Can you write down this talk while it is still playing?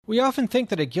We often think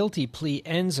that a guilty plea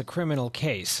ends a criminal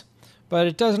case, but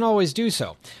it doesn't always do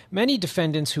so. Many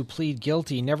defendants who plead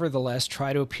guilty nevertheless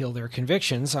try to appeal their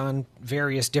convictions on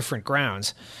various different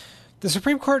grounds. The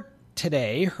Supreme Court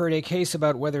today heard a case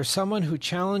about whether someone who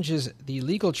challenges the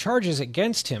legal charges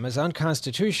against him as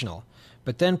unconstitutional,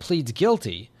 but then pleads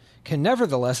guilty, can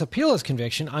nevertheless appeal his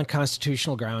conviction on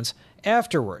constitutional grounds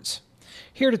afterwards.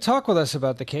 Here to talk with us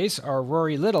about the case are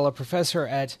Rory Little, a professor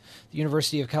at the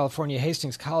University of California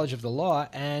Hastings College of the Law,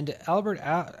 and Albert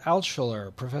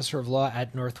Alschuler, professor of law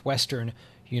at Northwestern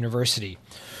University.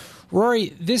 Rory,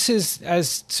 this is,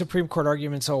 as Supreme Court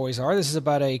arguments always are, this is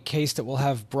about a case that will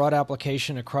have broad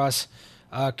application across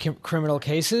criminal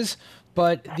cases,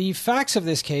 but the facts of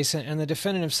this case and the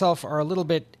defendant himself are a little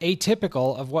bit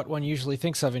atypical of what one usually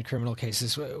thinks of in criminal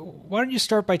cases. Why don't you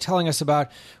start by telling us about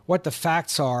what the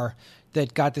facts are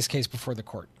that got this case before the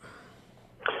court?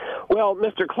 Well,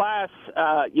 Mr. Class,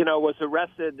 was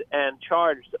arrested and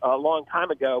charged a long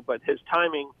time ago, but his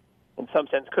timing, in some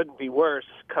sense, couldn't be worse,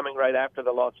 coming right after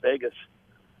the Las Vegas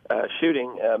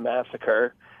shooting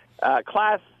massacre.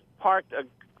 Class parked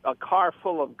a car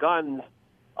full of guns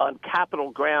on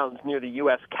Capitol grounds near the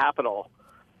U.S. Capitol.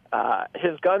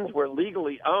 His guns were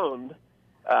legally owned,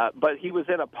 but he was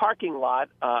in a parking lot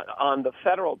on the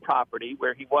federal property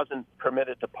where he wasn't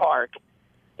permitted to park.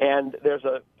 And there's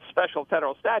a special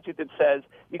federal statute that says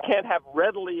you can't have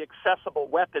readily accessible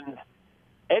weapons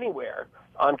anywhere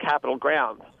on Capitol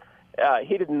grounds.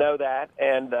 He didn't know that,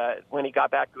 and when he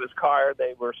got back to his car,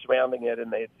 they were surrounding it,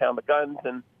 and they had found the guns,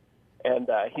 and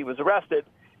he was arrested.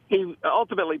 He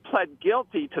ultimately pled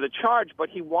guilty to the charge, but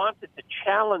he wanted to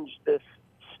challenge this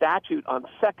statute on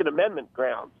Second Amendment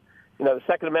grounds. The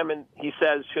Second Amendment, he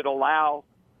says, should allow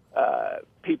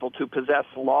people to possess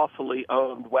lawfully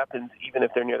owned weapons, even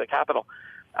if they're near the Capitol.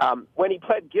 When he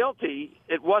pled guilty,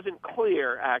 it wasn't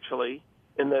clear, actually,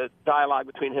 in the dialogue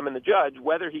between him and the judge,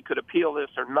 whether he could appeal this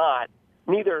or not.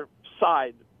 Neither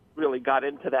side really got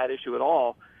into that issue at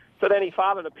all. So then he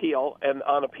filed an appeal, and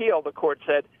on appeal, the court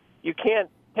said, you can't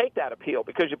take that appeal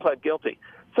because you pled guilty.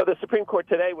 So the Supreme Court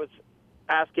today was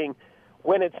asking,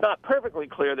 when it's not perfectly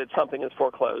clear that something is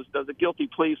foreclosed, does a guilty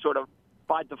plea sort of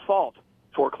by default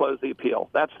foreclose the appeal?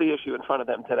 That's the issue in front of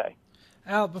them today.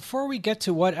 Al, before we get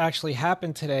to what actually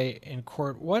happened today in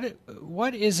court, what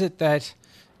is it that,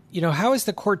 how has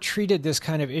the court treated this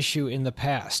kind of issue in the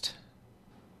past?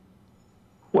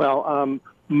 Well,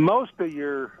 most of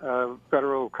your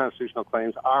federal constitutional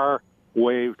claims are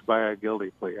waived by a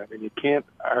guilty plea. I mean, you can't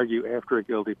argue after a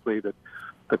guilty plea that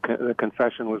the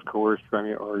confession was coerced from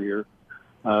you or your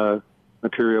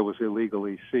material was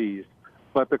illegally seized.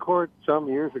 But the court some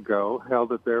years ago held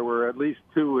that there were at least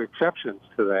two exceptions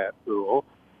to that rule.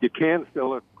 You can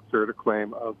still assert a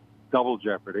claim of double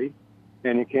jeopardy,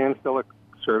 and you can still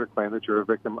assert a claim that you're a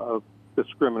victim of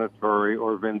discriminatory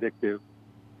or vindictive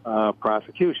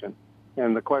prosecution.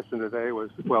 And the question today was,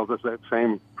 well, does that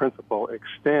same principle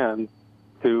extend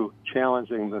to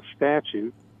challenging the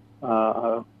statute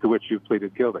to which you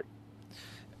pleaded guilty?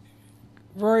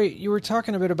 Rory, you were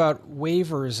talking a bit about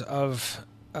waivers of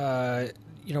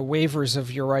waivers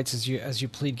of your rights as you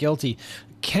plead guilty.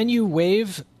 Can you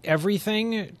waive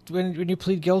everything when you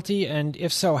plead guilty? And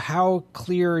if so, how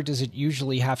clear does it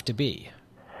usually have to be?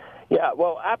 Yeah,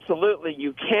 well, absolutely,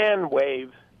 you can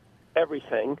waive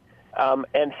everything.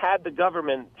 And had the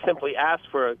government simply asked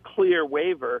for a clear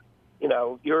waiver,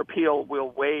 your appeal will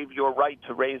waive your right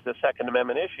to raise the Second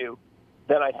Amendment issue,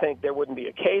 then I think there wouldn't be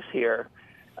a case here.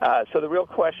 So the real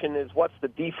question is, what's the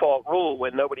default rule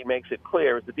when nobody makes it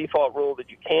clear? Is the default rule that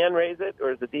you can raise it,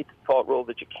 or is the default rule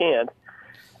that you can't?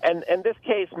 And this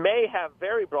case may have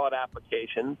very broad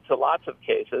application to lots of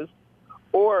cases,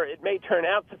 or it may turn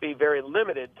out to be very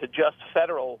limited to just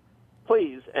federal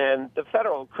pleas. And the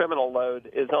federal criminal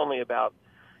load is only about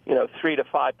 3 to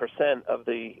 5% of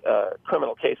the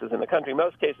criminal cases in the country.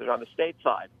 Most cases are on the state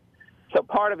side. So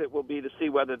part of it will be to see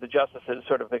whether the justices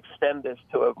sort of extend this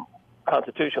to a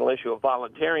constitutional issue of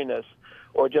voluntariness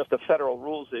or just a federal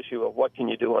rules issue of what can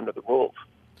you do under the rules.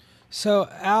 So,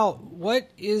 Al,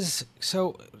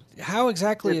 how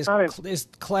exactly is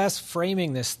Class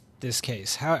framing this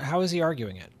case? How is he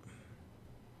arguing it?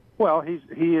 Well,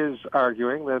 he is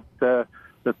arguing that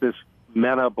this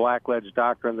MENA blackledge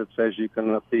doctrine that says you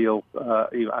can appeal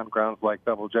on grounds like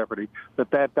double jeopardy,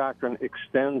 that doctrine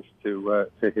extends to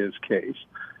his case,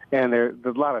 and there's a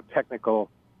lot of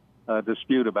technical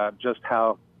dispute about just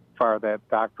how far that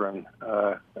doctrine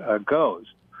goes.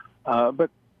 But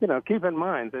keep in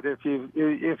mind that if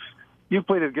you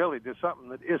pleaded guilty to something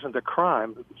that isn't a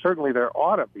crime, certainly there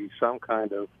ought to be some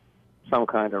kind of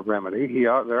remedy.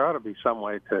 There ought to be some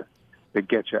way to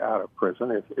get you out of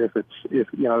prison. If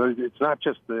it's not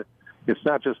just the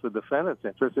defendant's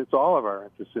interest; it's all of our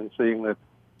interest in seeing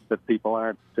that people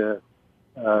aren't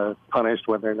punished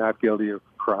when they're not guilty of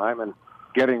crime, and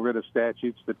getting rid of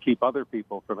statutes that keep other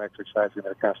people from exercising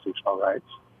their constitutional rights.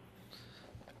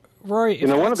 Rory,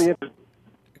 one of the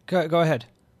go ahead.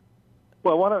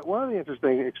 Well, one of the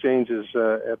interesting exchanges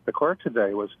at the court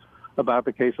today was about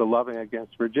the case of Loving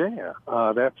against Virginia.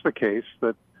 That's the case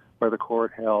where the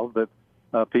court held that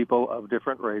people of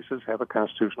different races have a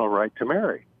constitutional right to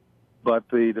marry, but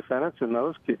the defendants in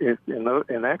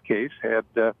that case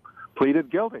had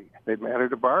pleaded guilty. They'd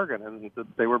managed a bargain, and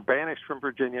they were banished from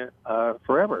Virginia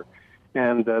forever.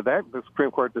 And the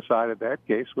Supreme Court decided that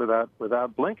case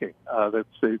without blinking. That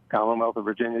the Commonwealth of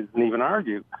Virginia didn't even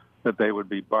argue that they would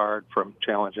be barred from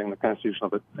challenging the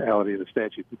constitutionality of the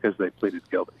statute because they pleaded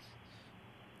guilty.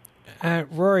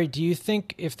 Rory, do you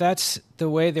think if that's the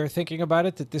way they're thinking about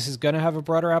it, that this is going to have a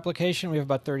broader application? We have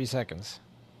about 30 seconds.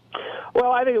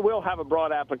 Well, I think it will have a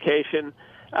broad application.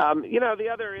 The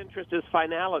other interest is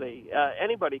finality.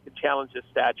 Anybody could challenge this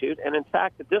statute, and in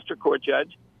fact, the district court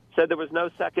judge said there was no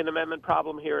Second Amendment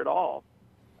problem here at all.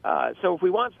 So if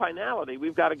we want finality,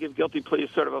 we've got to give guilty pleas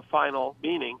sort of a final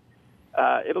meaning.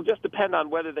 It'll just depend on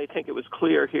whether they think it was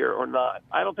clear here or not.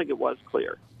 I don't think it was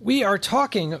clear. We are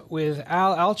talking with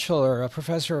Al Alschuler, a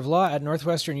professor of law at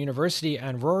Northwestern University,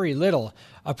 and Rory Little,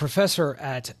 a professor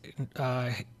at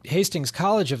Hastings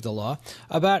College of the Law,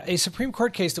 about a Supreme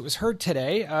Court case that was heard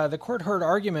today. The court heard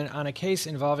argument on a case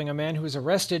involving a man who was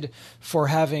arrested for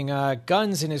having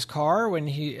guns in his car when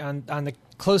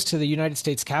close to the United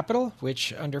States Capitol,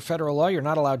 which under federal law you're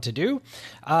not allowed to do.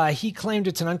 He claimed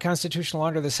it's an unconstitutional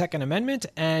under the Second Amendment,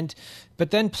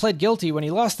 but then pled guilty when he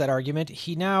lost that argument.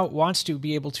 He now wants to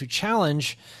be able to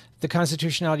challenge the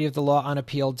constitutionality of the law on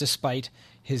appeal despite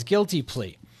his guilty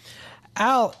plea.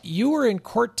 Al, you were in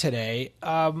court today.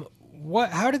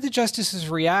 How did the justices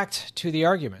react to the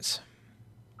arguments?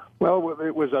 Well,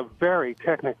 it was a very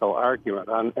technical argument,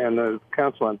 and the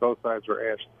counsel on both sides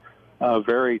were asked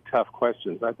very tough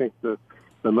questions. I think the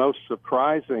most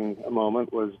surprising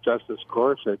moment was Justice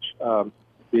Gorsuch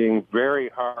being very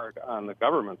hard on the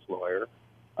government's lawyer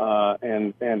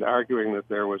and arguing that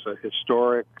there was a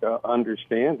historic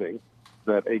understanding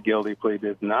that a guilty plea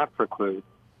did not preclude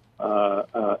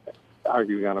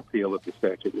arguing on appeal that the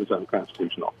statute was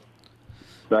unconstitutional.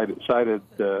 Cited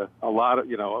a lot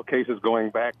of cases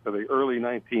going back to the early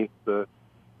 19th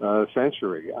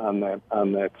century on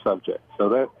that subject.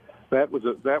 So that was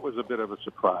a bit of a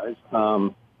surprise.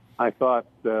 I thought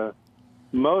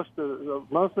most of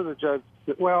the judges.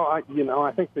 Well, I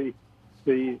think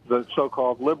the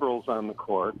so-called liberals on the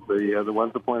court, the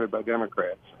ones appointed by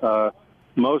Democrats,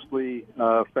 mostly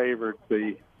favored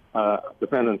the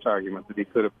defendant's argument that he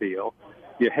could appeal.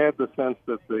 You had the sense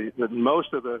that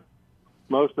most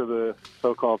of the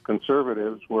so-called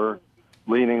conservatives were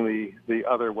leaning the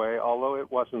other way, although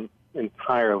it wasn't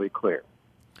entirely clear.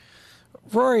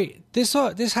 Rory, this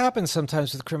happens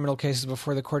sometimes with criminal cases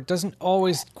before the court. Doesn't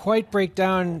always quite break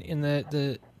down in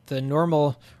the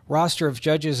normal roster of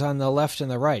judges on the left and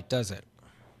the right, does it?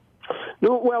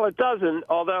 No, well, it doesn't.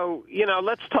 Although,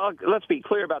 let's be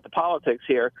clear about the politics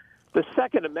here. The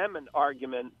Second Amendment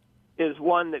argument is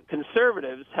one that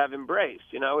conservatives have embraced.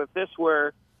 If this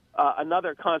were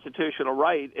another constitutional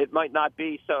right, it might not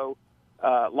be so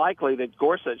likely that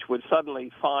Gorsuch would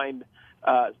suddenly find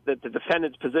that the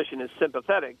defendant's position is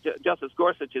sympathetic. Justice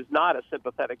Gorsuch is not a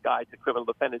sympathetic guy to criminal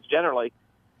defendants generally,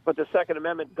 but the Second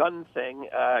Amendment gun thing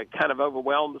kind of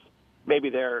overwhelms maybe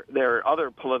their other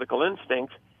political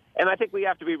instincts. And I think we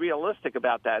have to be realistic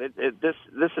about that.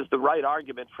 This is the right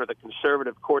argument for the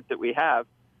conservative court that we have.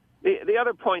 The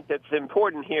other point that's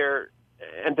important here,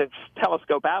 and to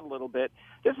telescope out a little bit,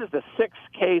 this is the sixth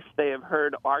case they have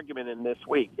heard argument in this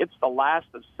week. It's the last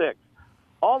of six.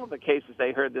 All of the cases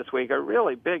they heard this week are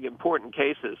really big, important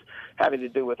cases having to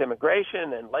do with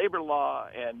immigration and labor law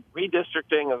and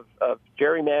redistricting of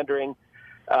gerrymandering.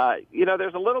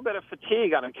 There's a little bit of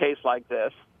fatigue on a case like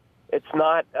this. It's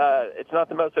not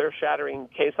the most earth-shattering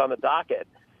case on the docket.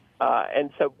 And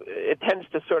so it tends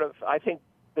to sort of, I think,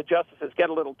 the justices get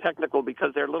a little technical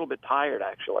because they're a little bit tired,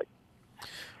 actually.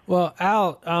 Well,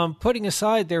 Al, putting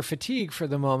aside their fatigue for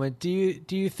the moment, do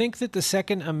you think that the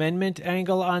Second Amendment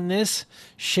angle on this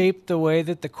shaped the way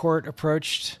that the court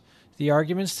approached the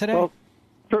arguments today? Well,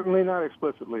 certainly not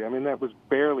explicitly. I mean, that was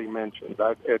barely mentioned.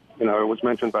 It was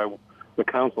mentioned by the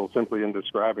counsel simply in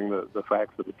describing the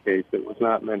facts of the case. It was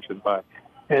not mentioned by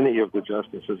any of the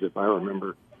justices, if I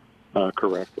remember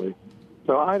correctly.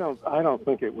 So I don't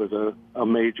think it was a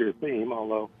major theme,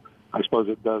 although I suppose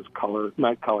it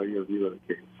might color your view of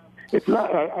the case. It's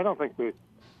not. I don't think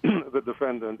the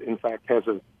defendant, in fact, has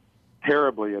a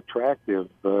terribly attractive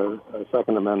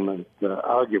Second Amendment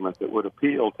argument that would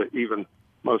appeal to even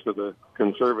most of the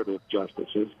conservative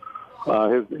justices.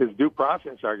 His due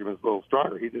process argument is a little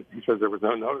stronger. He says there was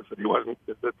no notice that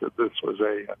that this was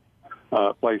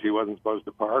a place he wasn't supposed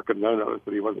to park, and no notice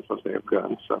that he wasn't supposed to have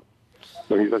guns. So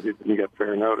he says he didn't get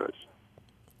fair notice.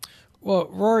 Well,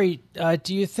 Rory,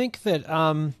 do you think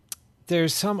that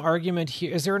there's some argument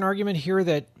here? Is there an argument here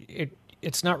that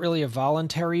it's not really a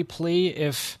voluntary plea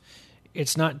if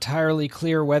it's not entirely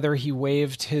clear whether he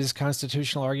waived his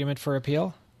constitutional argument for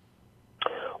appeal?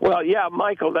 Well, yeah,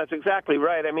 Michael, that's exactly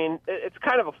right. I mean, it's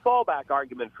kind of a fallback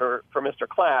argument for Mr.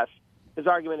 Klass. His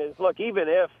argument is, look, even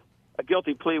if a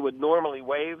guilty plea would normally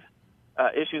waive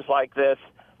issues like this,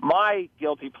 my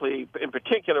guilty plea in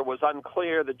particular was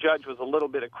unclear. The judge was a little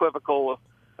bit equivocal,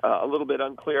 a little bit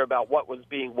unclear about what was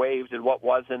being waived and what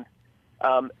wasn't.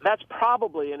 That's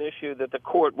probably an issue that the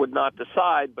court would not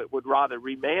decide, but would rather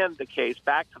remand the case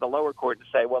back to the lower court to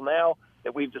say, well, now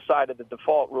that we've decided the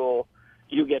default rule,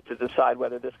 you get to decide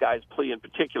whether this guy's plea in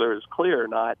particular is clear or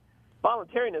not.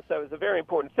 Voluntariness, though, is a very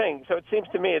important thing. So it seems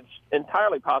to me it's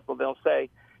entirely possible they'll say,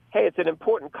 hey, it's an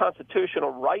important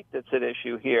constitutional right that's at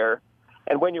issue here.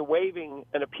 And when you're waiving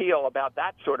an appeal about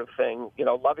that sort of thing,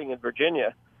 Loving in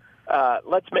Virginia,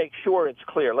 let's make sure it's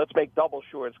clear. Let's make double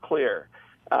sure it's clear.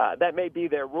 That may be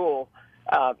their rule.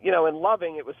 In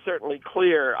Loving, it was certainly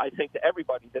clear, I think, to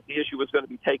everybody that the issue was going to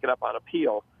be taken up on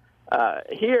appeal.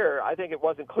 Here, I think it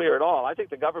wasn't clear at all. I think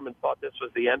the government thought this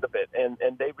was the end of it,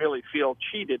 and they really feel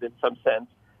cheated in some sense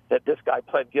that this guy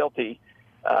pled guilty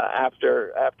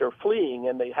after fleeing,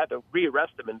 and they had to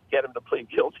rearrest him and get him to plead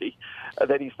guilty,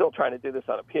 that he's still trying to do this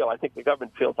on appeal. I think the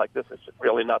government feels like this is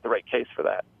really not the right case for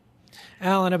that.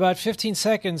 Al, in about 15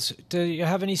 seconds, do you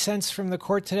have any sense from the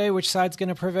court today which side's going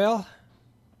to prevail?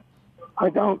 I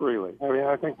don't really. I mean,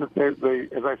 I think that they,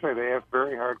 as I say, they ask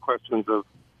very hard questions of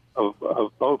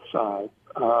both sides,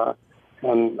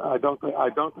 and I don't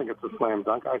think it's a slam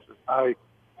dunk.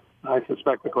 I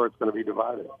suspect the court's going to be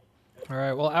divided. All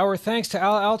right. Well, our thanks to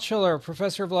Al Alschuler,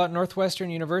 professor of law at Northwestern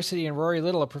University, and Rory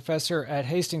Little, a professor at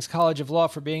Hastings College of Law,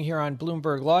 for being here on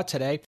Bloomberg Law today.